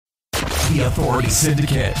The Authority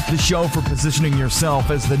Syndicate, the show for positioning yourself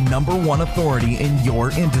as the #1 authority in your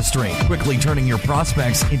industry, quickly turning your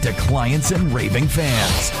prospects into clients and raving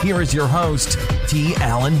fans. Here is your host, T.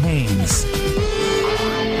 Allen Haynes.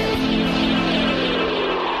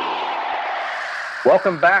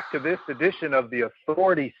 Welcome back to this edition of the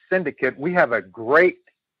Authority Syndicate. We have a great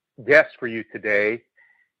guest for you today.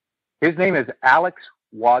 His name is Alex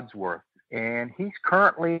Wadsworth, and he's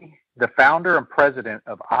currently the founder and president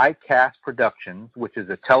of iCast Productions, which is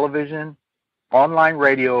a television, online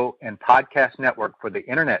radio, and podcast network for the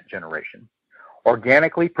internet generation,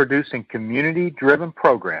 organically producing community-driven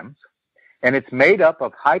programs, and it's made up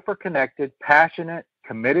of hyper-connected, passionate,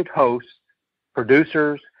 committed hosts,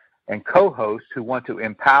 producers, and co-hosts who want to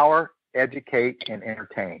empower, educate, and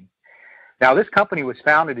entertain. Now, this company was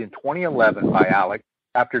founded in 2011 by Alex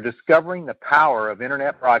after discovering the power of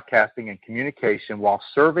internet broadcasting and communication while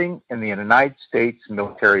serving in the United States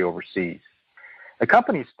military overseas. The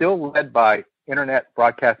company is still led by internet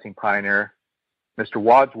broadcasting pioneer Mr.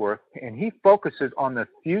 Wadsworth, and he focuses on the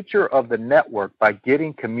future of the network by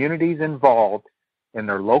getting communities involved in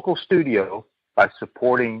their local studio by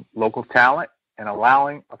supporting local talent and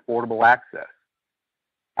allowing affordable access.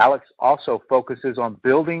 Alex also focuses on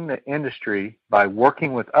building the industry by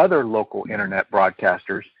working with other local internet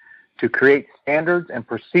broadcasters to create standards and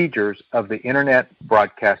procedures of the internet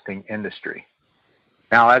broadcasting industry.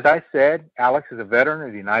 Now, as I said, Alex is a veteran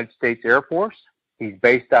of the United States Air Force. He's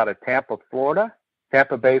based out of Tampa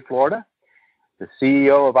Bay, Florida, the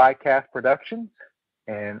CEO of iCast Productions.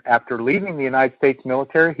 And after leaving the United States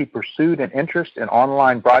military, he pursued an interest in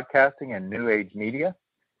online broadcasting and new age media.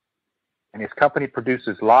 And his company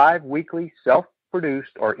produces live, weekly,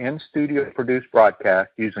 self-produced, or in-studio produced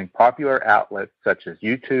broadcasts using popular outlets such as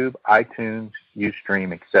YouTube, iTunes,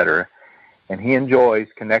 Ustream, etc. And he enjoys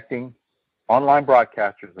connecting online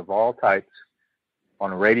broadcasters of all types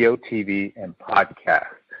on radio, TV, and podcast.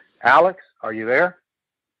 Alex, are you there?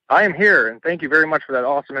 I am here, and thank you very much for that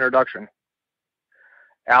awesome introduction.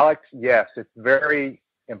 Alex, yes, it's very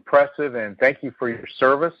impressive, and thank you for your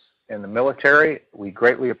service in the military. We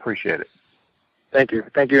greatly appreciate it. Thank you,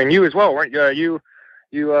 and you as well, weren't you?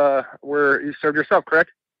 You served yourself,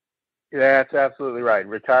 correct? Yeah, that's absolutely right.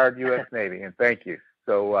 Retired U.S. Navy, and thank you.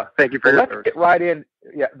 So thank you for your service. Let's get right in.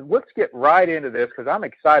 Yeah, let's get right into this because I'm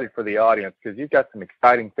excited for the audience because you've got some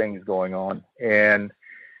exciting things going on. And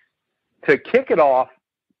to kick it off,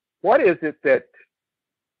 what is it that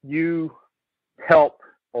you help,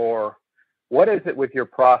 or what is it with your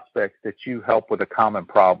prospects that you help with a common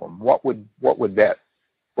problem? What would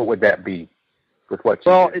that be? With what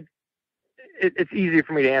you do? It's easy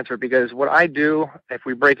for me to answer because what I do, if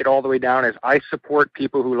we break it all the way down, is I support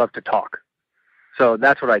people who love to talk. So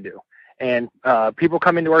that's what I do. And people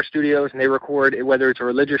come into our studios and they record, whether it's a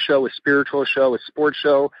religious show, a spiritual show, a sports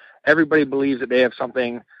show. Everybody believes that they have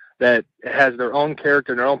something that has their own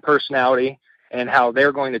character, their own personality, and how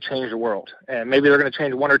they're going to change the world. And maybe they're going to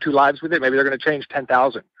change 1 or 2 lives with it. Maybe they're going to change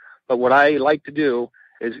 10,000. But what I like to do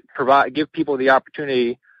is give people the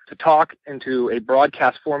opportunity to talk into a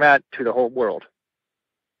broadcast format to the whole world.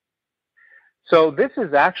 So this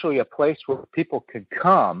is actually a place where people could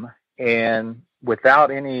come and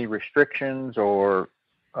without any restrictions or,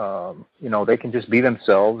 they can just be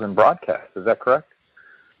themselves and broadcast. Is that correct?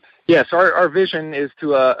 Yes, our vision is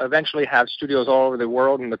to eventually have studios all over the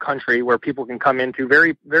world and the country where people can come into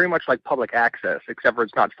very, very much like public access, except for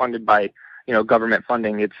it's not funded by government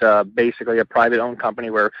funding. It's basically a private-owned company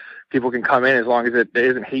where people can come in as long as it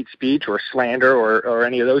isn't hate speech or slander or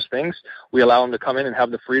any of those things. We allow them to come in and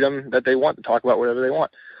have the freedom that they want to talk about whatever they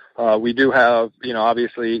want. We do have,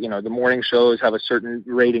 obviously, the morning shows have a certain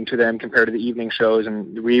rating to them compared to the evening shows,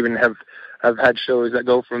 and we even have had shows that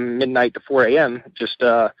go from midnight to 4 a.m. Just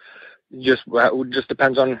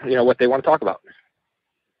depends on what they want to talk about.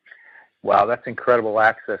 Wow, that's incredible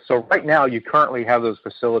access. So right now, you currently have those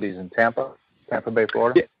facilities in Tampa Bay,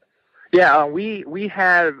 Florida. Yeah, we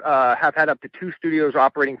have had up to 2 studios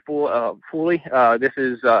operating fully. This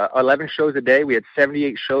is 11 shows a day. We had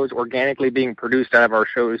 78 shows organically being produced out of our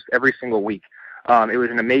shows every single week. It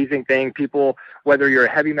was an amazing thing. People, whether you're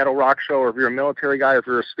a heavy metal rock show or if you're a military guy or if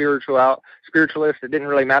you're a spiritualist, it didn't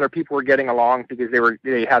really matter. People were getting along because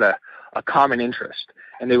they had a common interest,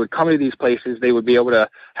 and they would come to these places. They would be able to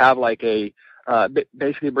have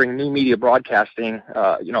basically bring new media broadcasting,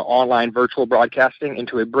 online virtual broadcasting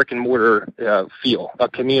into a brick and mortar feel, a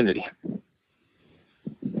community.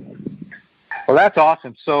 Well, that's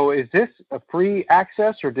awesome. So is this a free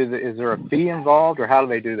access, or is there a fee involved, or how do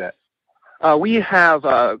they do that? We have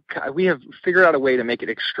figured out a way to make it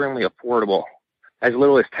extremely affordable as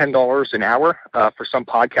little as $10 an hour for some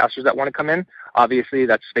podcasters that want to come in. Obviously,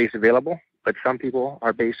 that's space available, but some people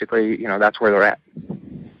are basically, that's where they're at.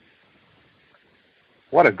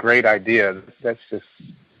 What a great idea. That's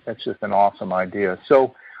just an awesome idea.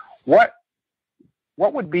 So what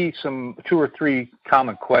would be some 2 or 3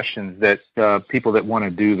 common questions that people that want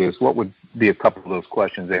to do this, what would be a couple of those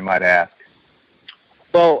questions they might ask?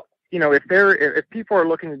 Well, if people are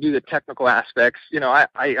looking to do the technical aspects,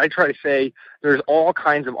 I try to say there's all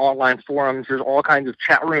kinds of online forums, there's all kinds of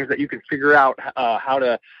chat rooms that you can figure out how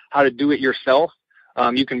to do it yourself.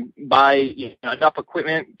 You can buy enough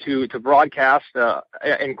equipment to broadcast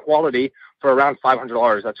in quality for around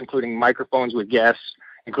 $500. That's including microphones with guests,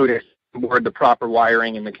 including the proper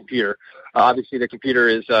wiring and the computer. Obviously, the computer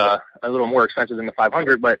is a little more expensive than the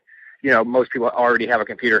 $500, but most people already have a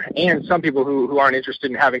computer. And some people who aren't interested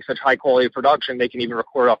in having such high quality production, they can even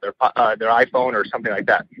record off their iPhone or something like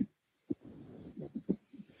that.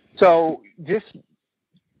 So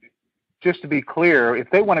just to be clear, if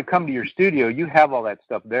they want to come to your studio, you have all that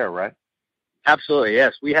stuff there, right? Absolutely,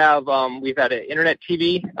 yes. We've had an internet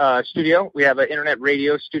TV studio, we have an internet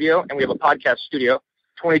radio studio, and we have a podcast studio.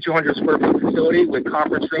 2,200 square foot facility with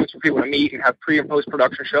conference rooms for people to meet and have pre and post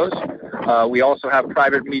production shows. We also have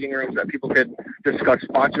private meeting rooms that people could discuss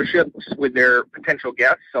sponsorships with their potential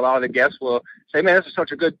guests. A lot of the guests will say, "Man, this is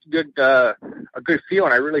such a good feel,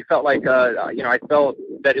 and I really felt like I felt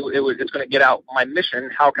that it's going to get out my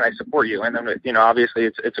mission. How can I support you?" And then obviously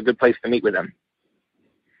it's a good place to meet with them.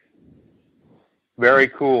 Very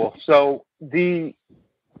cool. So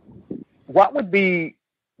what would be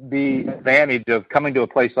the advantage of coming to a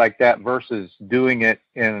place like that versus doing it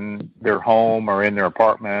in their home or in their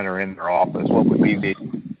apartment or in their office? What would be the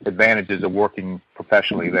advantages of working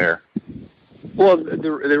professionally there? Well,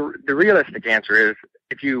 the realistic answer is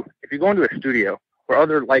if you go into a studio where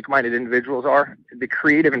other like-minded individuals are, the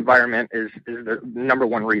creative environment is the number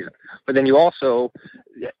one reason. But then you also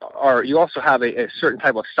have a certain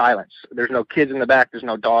type of silence. There's no kids in the back. There's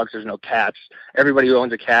no dogs. There's no cats. Everybody who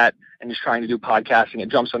owns a cat and is trying to do podcasting, it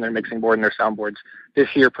jumps on their mixing board and their soundboards. This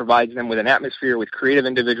here provides them with an atmosphere with creative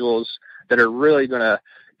individuals that are really going to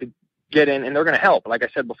get in, and they're going to help. Like I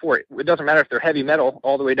said before, it doesn't matter if they're heavy metal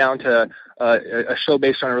all the way down to a show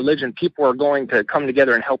based on religion. People are going to come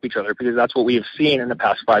together and help each other because that's what we have seen in the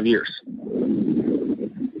past 5 years.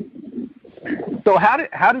 So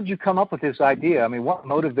how did you come up with this idea? I mean, what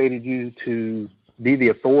motivated you to be the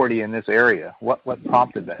authority in this area? What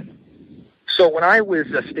prompted that? So when I was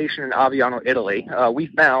stationed in Aviano, Italy, we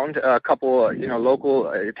found a couple, local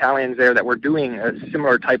Italians there that were doing a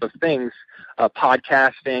similar type of things,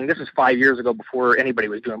 podcasting. This was 5 years ago before anybody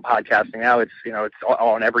was doing podcasting. Now it's all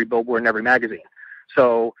on every billboard and every magazine.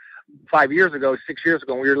 So 5 years ago, 6 years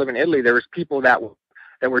ago, when we were living in Italy, there was people that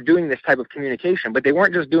were doing this type of communication, but they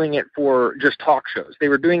weren't just doing it for just talk shows. They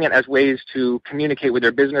were doing it as ways to communicate with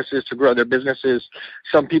their businesses, to grow their businesses.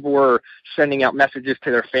 Some people were sending out messages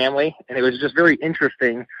to their family, and it was just very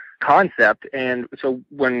interesting concept. And so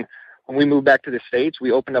when we moved back to the States,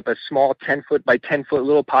 we opened up a small 10-foot by 10-foot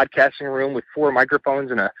little podcasting room with 4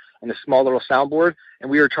 microphones and a small little soundboard,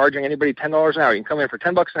 and we were charging anybody $10 an hour. You can come in for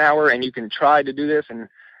 $10 an hour, and you can try to do this. And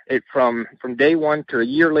it from day one to a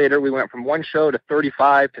year later, we went from 1 show to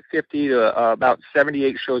 35 to 50 to about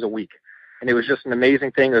 78 shows a week. And it was just an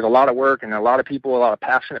amazing thing. There's a lot of work and a lot of people, a lot of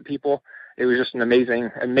passionate people. It was just an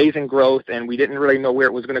amazing growth, and we didn't really know where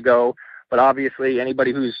it was going to go. But obviously,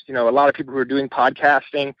 anybody who's, a lot of people who are doing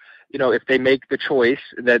podcasting, if they make the choice,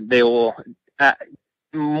 that they will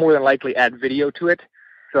more than likely add video to it.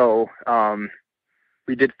 So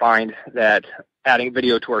we did find that adding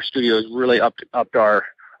video to our studios really upped our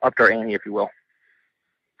ante, if you will.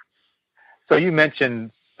 So you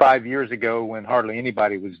mentioned 5 years ago when hardly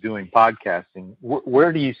anybody was doing podcasting.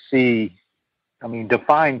 Where do you see,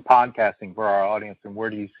 define podcasting for our audience, and where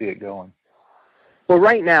do you see it going? Well,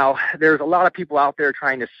 right now, there's a lot of people out there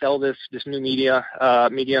trying to sell this new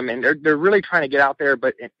medium, and they're really trying to get out there.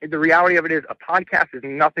 But the reality of it is a podcast is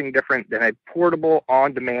nothing different than a portable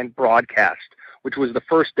on-demand broadcast, which was the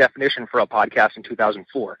first definition for a podcast in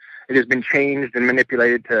 2004. It has been changed and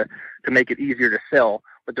manipulated to make it easier to sell.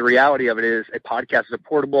 But the reality of it is a podcast is a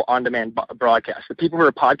portable on-demand broadcast. The people who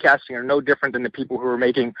are podcasting are no different than the people who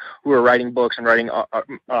are writing books and writing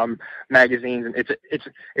magazines. And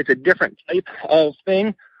it's a different type of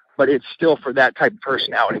thing, but it's still for that type of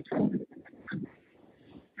personality.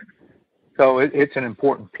 So it's an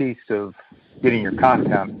important piece of getting your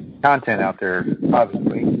content out there,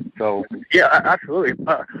 obviously. So yeah, absolutely.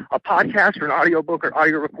 A podcast or an audiobook or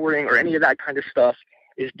audio recording or any of that kind of stuff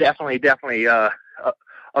is definitely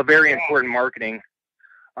a very important marketing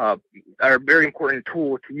are a very important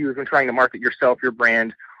tool to use when trying to market yourself, your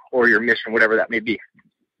brand, or your mission, whatever that may be.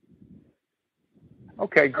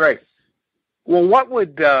 Okay, great. Well, why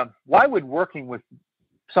would working with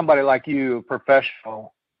somebody like you, a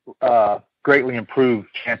professional, greatly improve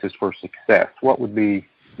chances for success? What would be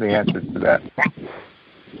the answer to that?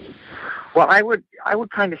 Well, I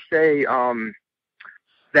would kind of say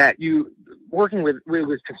that you working with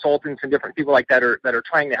consultants and different people like that are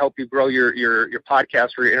trying to help you grow your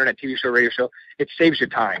podcast or your internet TV show, radio show. It saves you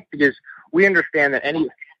time, because we understand that anybody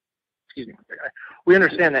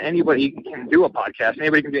can do a podcast,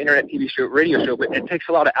 anybody can do internet TV show, radio show, but it takes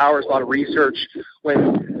a lot of hours, a lot of research.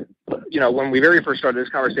 When we very first started this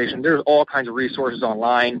conversation, there's all kinds of resources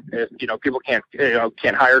online. If people can't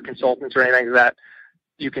hire consultants or anything like that,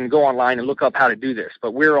 you can go online and look up how to do this.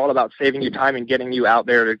 But we're all about saving you time and getting you out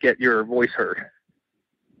there to get your voice heard.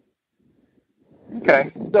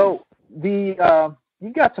 Okay, so you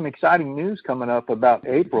got some exciting news coming up about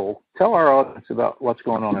April. Tell our audience about what's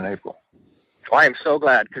going on in April. Well, I am so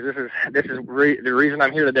glad, because this is the reason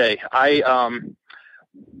I'm here today.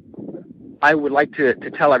 I would like to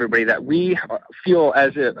tell everybody that we feel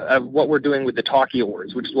as what we're doing with the Talkie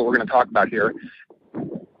Awards, which is what we're going to talk about here.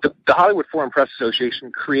 The Hollywood Foreign Press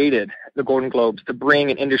Association created the Golden Globes to bring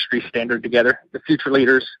an industry standard together, the future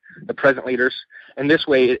leaders, the present leaders, and this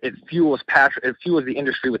way it fuels passion. It fuels the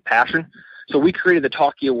industry with passion. So we created the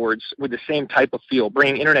Talkie Awards with the same type of feel,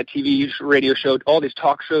 bringing internet, TV, radio show, all these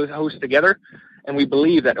talk shows hosts together, and we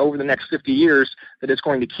believe that over the next 50 years that it's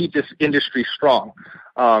going to keep this industry strong,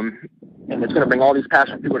 and it's going to bring all these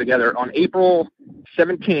passionate people together. On April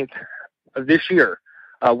 17th of this year,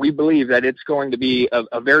 we believe that it's going to be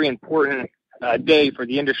a very important day for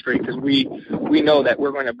the industry, because we know that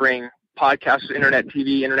we're going to bring podcasters, internet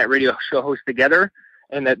TV, internet radio show hosts together,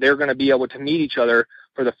 and that they're going to be able to meet each other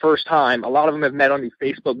for the first time. A lot of them have met on these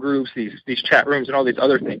Facebook groups, these chat rooms, and all these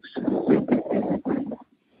other things.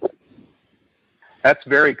 That's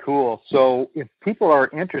very cool. So if people are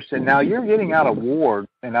interested, now you're getting out awards,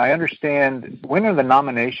 and I understand, when are the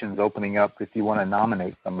nominations opening up if you want to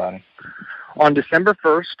nominate somebody? On December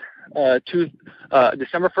 1st,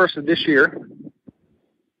 December 1st of this year,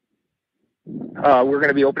 we're going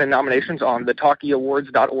to be opening nominations on the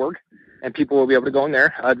TalkieAwards.org, and people will be able to go in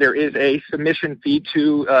there. There is a submission fee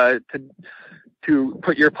to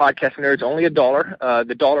put your podcast in there. It's only $1.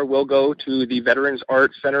 The $1 will go to the Veterans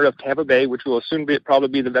Arts Center of Tampa Bay, which will soon probably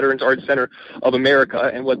be the Veterans Arts Center of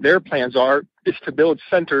America. And what their plans are is to build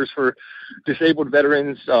centers for disabled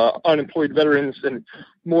veterans, unemployed veterans, and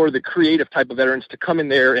more the creative type of veterans to come in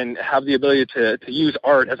there and have the ability to use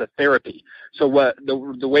art as a therapy. So what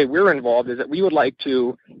the way we're involved is that we would like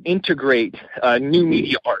to integrate new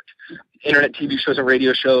media art, internet TV shows and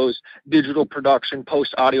radio shows, digital production,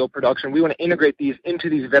 post-audio production. We want to integrate these into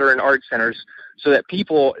these veteran art centers so that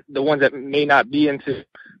people, the ones that may not be into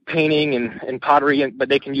painting and pottery, but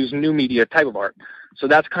they can use new media type of art. So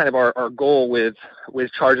that's kind of our goal with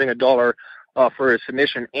charging $1 for a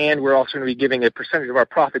submission, and we're also going to be giving a percentage of our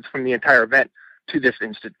profits from the entire event to this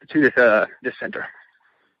this center.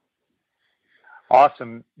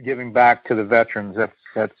 Awesome, giving back to the veterans.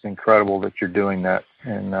 That's incredible that you're doing that,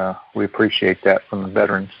 and we appreciate that from the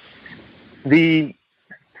veterans.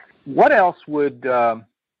 What else would, to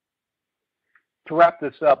wrap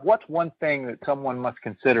this up, what's one thing that someone must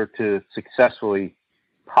consider to successfully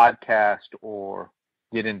podcast or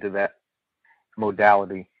get into that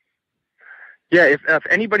modality? Yeah, if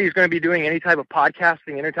anybody's going to be doing any type of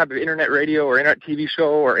podcasting, any type of internet radio or internet TV show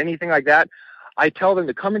or anything like that, I tell them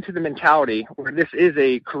to come into the mentality where this is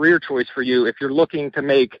a career choice for you if you're looking to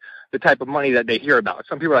make the type of money that they hear about.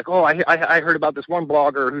 Some people are like, oh, I heard about this one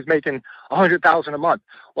blogger who's making $100,000 a month.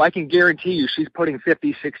 Well, I can guarantee you she's putting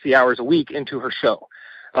 50, 60 hours a week into her show.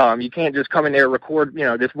 You can't just come in there, record,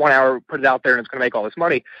 this 1 hour, put it out there, and it's going to make all this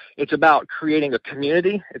money. It's about creating a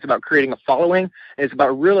community. It's about creating a following. And it's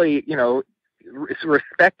about really,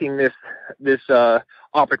 respecting this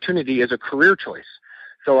opportunity as a career choice.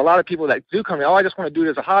 So a lot of people that do come in, I just want to do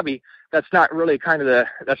it as a hobby. That's not really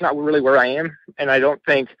that's not really where I am. And I don't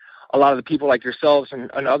think a lot of the people like yourselves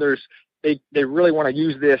and others, they really want to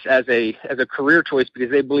use this as a career choice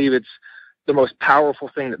because they believe it's the most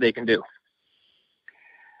powerful thing that they can do.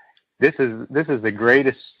 This is the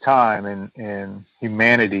greatest time in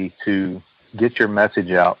humanity to get your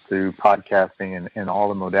message out through podcasting and all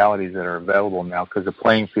the modalities that are available now, because the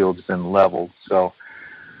playing field's been leveled. So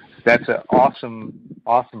that's an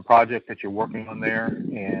awesome project that you're working on there,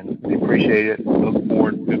 and we appreciate it. We look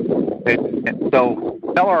forward to it. So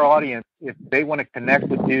tell our audience, if they want to connect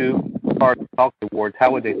with you as far as the Talkie Awards,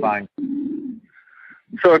 how would they find you?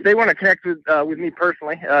 So if they want to connect with me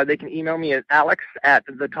personally, they can email me at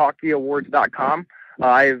alex@thetalkieawards.com.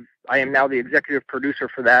 I am now the executive producer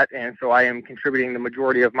for that, and so I am contributing the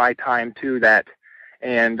majority of my time to that.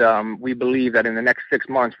 And we believe that in the next 6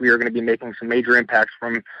 months, we are going to be making some major impacts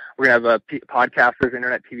we're going to have podcasters,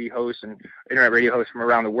 internet TV hosts, and internet radio hosts from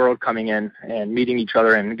around the world coming in and meeting each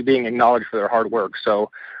other and being acknowledged for their hard work. So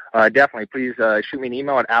definitely, please shoot me an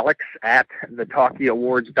email at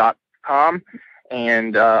alex@thetalkieawards.com,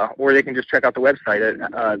 and or they can just check out the website at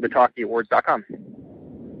thetalkieawards.com.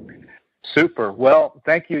 Super. Well,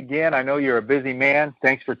 thank you again. I know you're a busy man.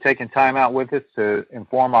 Thanks for taking time out with us to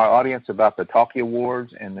inform our audience about the Talkie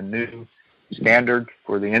Awards and the new standard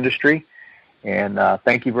for the industry. And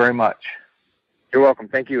thank you very much. You're welcome.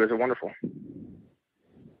 Thank you. It was wonderful.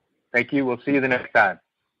 Thank you. We'll see you the next time.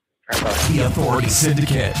 The Authority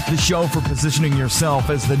Syndicate, the show for positioning yourself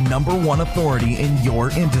as the #1 authority in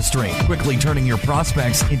your industry, quickly turning your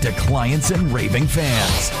prospects into clients and raving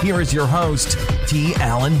fans. Here is your host, T.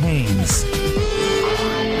 Allen Haynes.